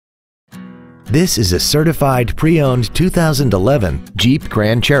This is a certified pre-owned 2011 Jeep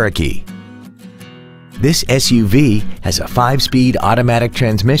Grand Cherokee. This SUV has a 5-speed automatic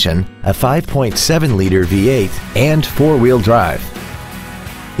transmission, a 5.7-liter V8, and 4-wheel drive.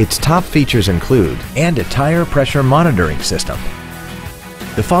 Its top features include a tire pressure monitoring system.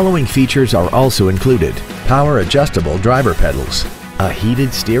 The following features are also included: power adjustable driver pedals, a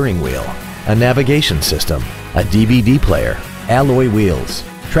heated steering wheel, a navigation system, a DVD player, alloy wheels,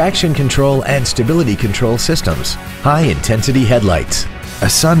 traction control and stability control systems, high-intensity headlights, a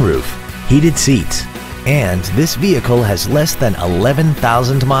sunroof, heated seats, and this vehicle has less than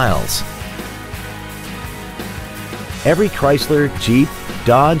 11,000 miles. Every Chrysler, Jeep,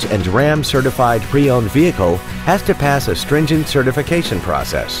 Dodge, and Ram certified pre-owned vehicle has to pass a stringent certification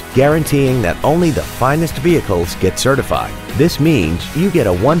process, guaranteeing that only the finest vehicles get certified. This means you get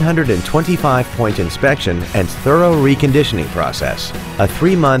a 125-point inspection and thorough reconditioning process, a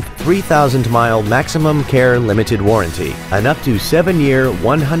 3-month, 3,000-mile maximum care limited warranty, an up to 7-year,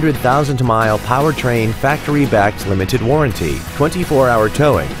 100,000-mile powertrain factory-backed limited warranty, 24-hour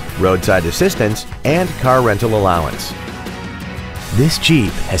towing, roadside assistance, and car rental allowance. This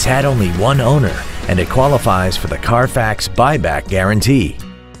Jeep has had only one owner, and it qualifies for the Carfax buyback guarantee.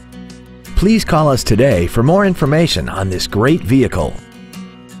 Please call us today for more information on this great vehicle.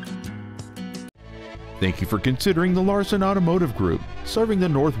 Thank you for considering the Larson Automotive Group, serving the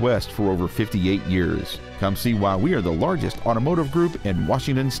Northwest for over 58 years. Come see why we are the largest automotive group in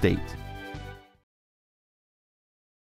Washington State.